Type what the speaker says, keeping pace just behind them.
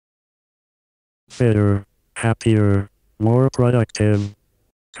fitter, happier, more productive,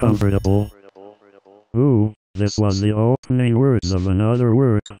 comfortable. Ooh, this was the opening words of another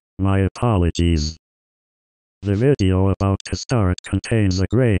work, my apologies. The video about to start contains a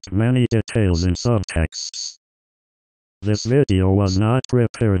great many details and subtexts. This video was not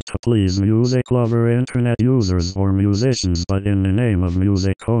prepared to please music lover internet users or musicians but in the name of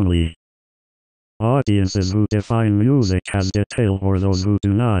music only. Audiences who define music as detail or those who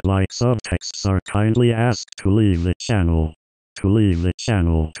do not like subtexts are kindly asked to leave the channel. To leave the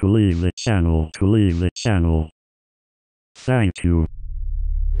channel. To leave the channel. To leave the channel. Thank you.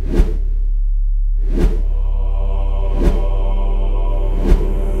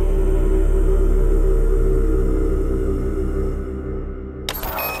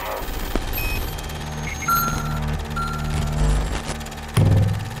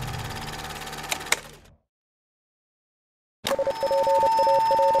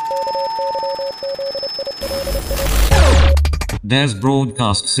 There's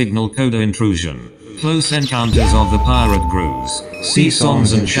broadcast signal coda intrusion. Close encounters of the pirate grooves. Sea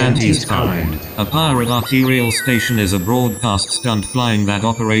songs and shanties kind. A pirate arterial station is a broadcast stunt flying that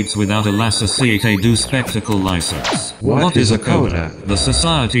operates without a laissez-faire spectacle license. What is a coda? The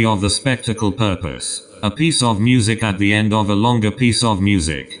Society of the Spectacle Purpose. A piece of music at the end of a longer piece of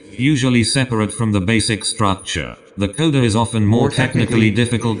music, usually separate from the basic structure. The coda is often more technically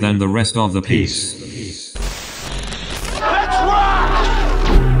difficult than the rest of the piece.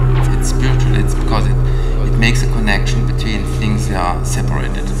 It's spiritual, it's because it makes a connection between things that are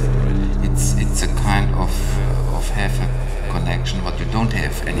separated. It's a kind of have a connection what you don't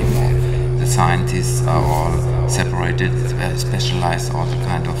have anymore. The scientists are all separated, it's very specialized, all the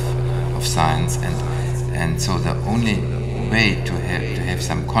kind of science, and so the only way to have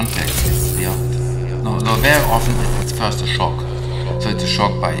some context is beyond. No, very often it's first a shock. So it's a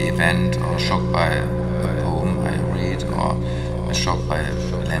shock by event, or a shock by a poem I read, or a shock by a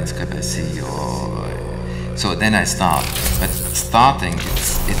landscape I see, or so then I start. But starting,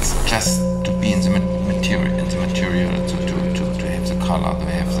 it's just to be in the material, to have the color, to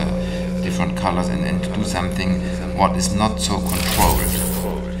have the different colors, and to do something what is not so controlled.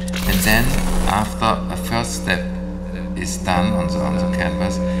 And then after a first step is done on the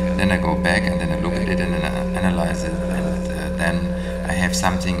canvas, then I go back and then I look at it and then I analyze it, and then I have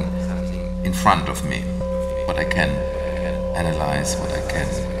something in front of me, what I can analyze, what I can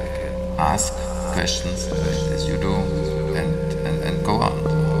ask questions, as you do, and go on.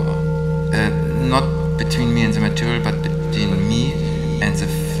 Not between me and the material, but between me and the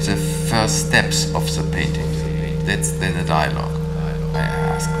first steps of the painting. That's then a dialogue. I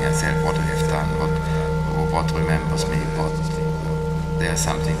ask myself what I have done, what remembers me, there's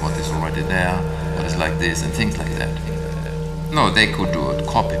something what is already there, what is like this, and things like that. No, they could do a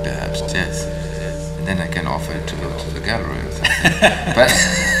copy perhaps, yes. And then I can offer it to the gallery or something.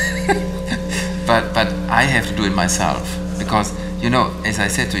 but I have to do it myself, because, you know, as I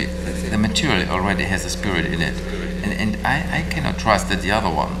said to you, the material already has a spirit in it, and I cannot trust that the other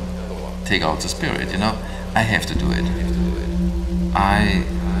one take out the spirit, you know. I have to do it. I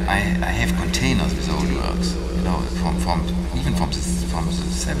have containers with old works, you know, even from the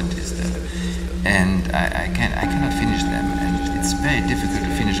 70s there, and I cannot finish them, and it's very difficult to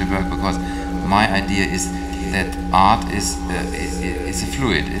finish a work, because my idea is that art is a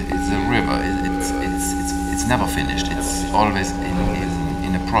fluid, it's a river, it's never finished, it's always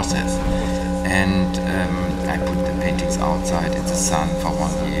in a process, and I put the paintings outside in the sun for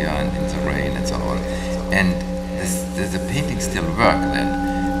 1 year and in the rain and so on, and the paintings still work then.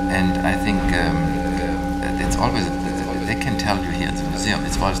 And I think it's always, they can tell you here in the museum,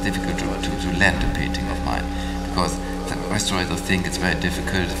 it's always difficult to lend a painting of mine, because the restorators think it's very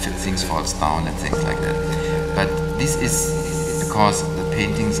difficult, things falls down and things like that. But this is because the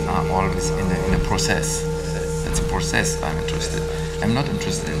paintings are always in a process. That's a process I'm interested. I'm not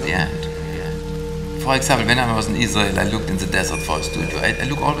interested in the end. For example, when I was in Israel, I looked in the desert for a studio. I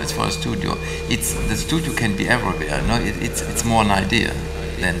look always for a studio. The studio can be everywhere. No, it's more an idea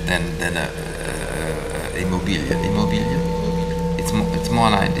than a immobilia. It's more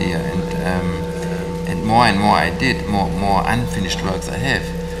an idea, and more I did, more unfinished works I have.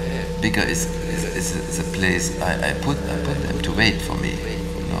 Bigger is a place I put them to wait for me.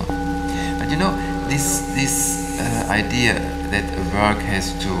 You know, but you know this idea that a work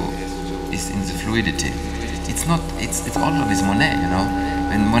is in the fluidity. It's always Monet, you know.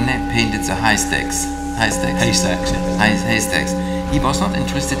 When Monet painted the haystacks, he was not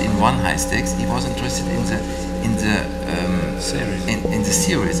interested in one haystacks. He was interested in the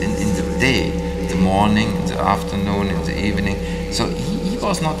series, in the day, the morning, in the afternoon, in the evening. So he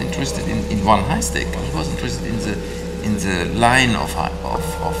was not interested in one high stick. He was interested in the line of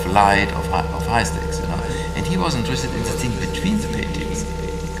light of high sticks, you know. And he was interested in the thing between the paintings.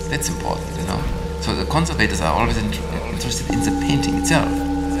 That's important, you know. So the conservators are always interested in the painting itself,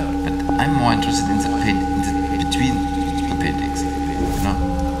 but I'm more interested in the between the paintings, you know.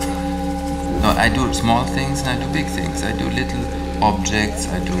 No, I do small things and I do big things. I do little objects,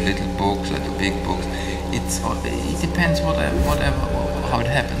 I do little books, I do big books. It depends how it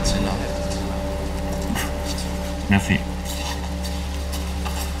happens, you know. Merci.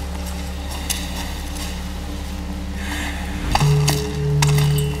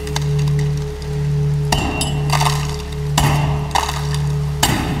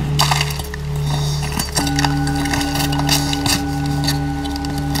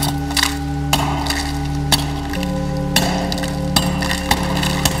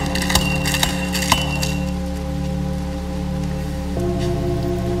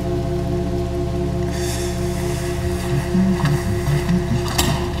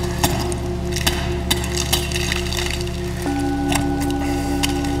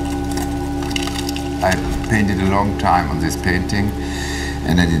 I painted a long time on this painting,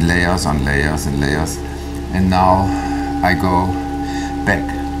 and I did layers on layers and layers, and now I go back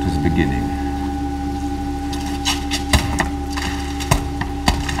to the beginning.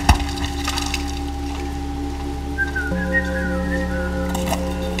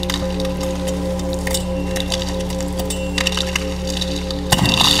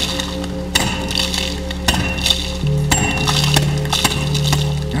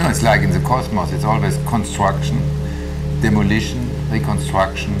 It's like in the cosmos, it's always construction, demolition,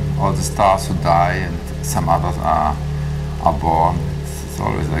 reconstruction, all the stars who die and some others are born. It's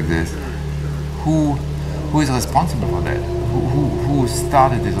always like this. Who is responsible for that? Who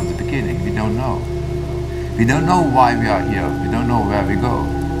started this at the beginning? We don't know. We don't know why we are here. We don't know where we go.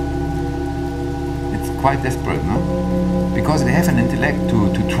 It's quite desperate, no? Because we have an intellect to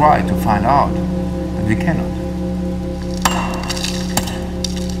try to find out, but we cannot.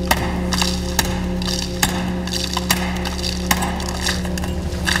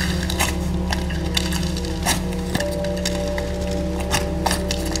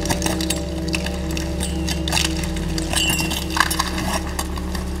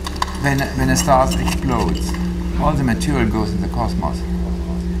 When a star explodes, all the material goes in the cosmos.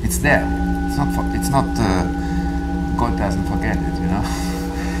 It's there. It's not. God doesn't forget it, you know.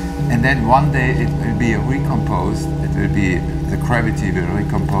 And then one day it will be recomposed. It will be the gravity will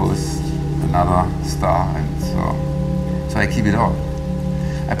recompose another star, and so I keep it all.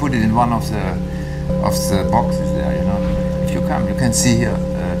 I put it in one of the boxes there, you know. If you come, you can see here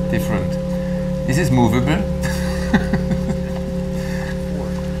different. This is movable.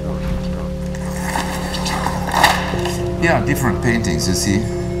 Yeah, different paintings, you see,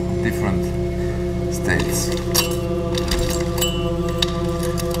 different states.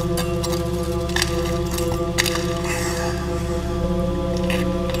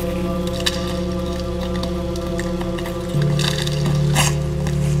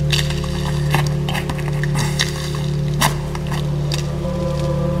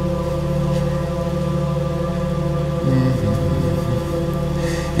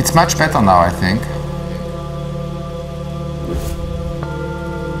 It's much better now, I think.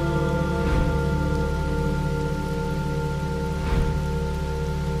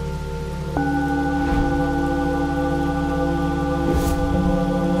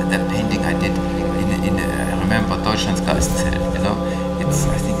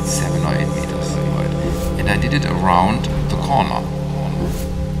 Around the corner.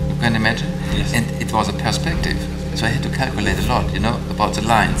 You can imagine? Yes. And it was a perspective. So I had to calculate a lot, you know, about the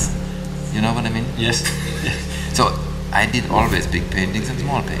lines. You know what I mean? Yes. So I did always big paintings and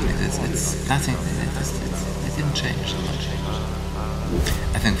small paintings. It's nothing, it didn't change so much.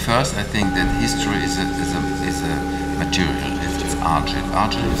 I think that history is a material. It's argil.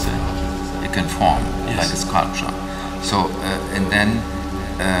 Argil is you can form, yes, like a sculpture. So, and then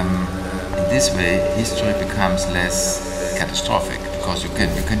in this way, history becomes less catastrophic because you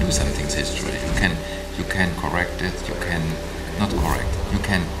can do some things. History, you can correct it. You can not correct. You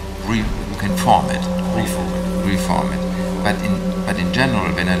can form it, reform it. But in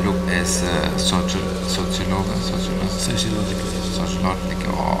general, when I look as sociological,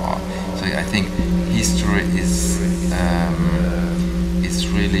 so I think history is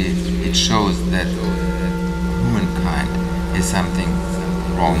really, it shows that humankind is something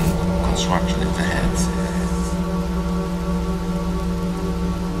wrong construction in the heads.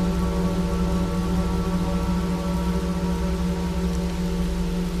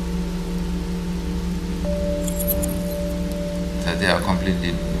 That they are are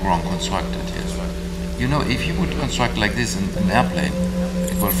completely wrong constructed here. You know, if you would construct like this in an airplane,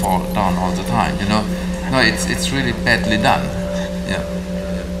 it will fall down all the time, you know. No, it's really badly done. Yeah.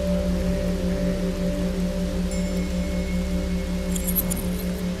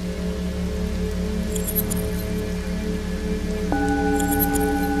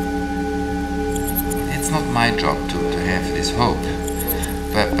 It's not my job to have this hope,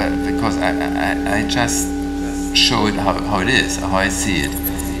 but because I just show it how it is, how I see it.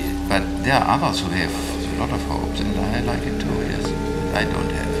 But there are others who have a lot of hopes, and I like it too, yes. I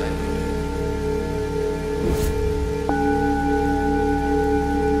don't have.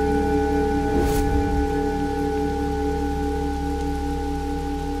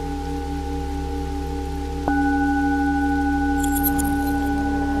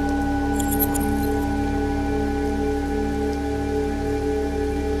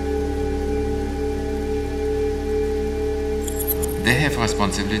 They have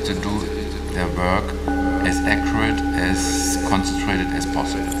responsibility to do their work as accurate, as concentrated as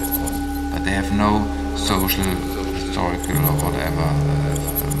possible. But they have no social, historical or whatever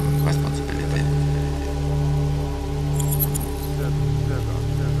responsibility.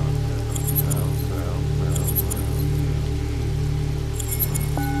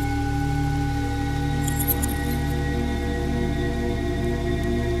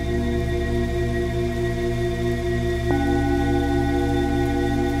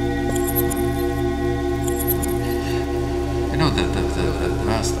 The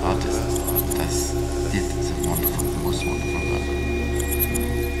worst artist did the most wonderful work.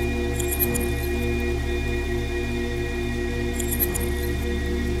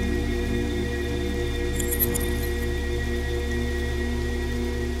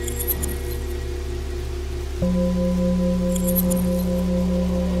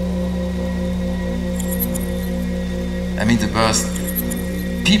 I mean, the worst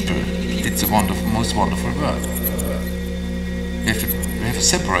people did the most wonderful work. We have to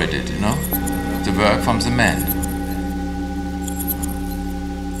separate it, you know, the work from the man.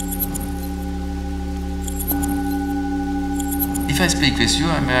 If I speak with you,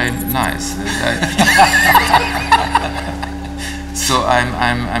 I'm very nice. So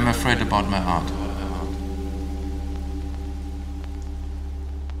I'm afraid about my art.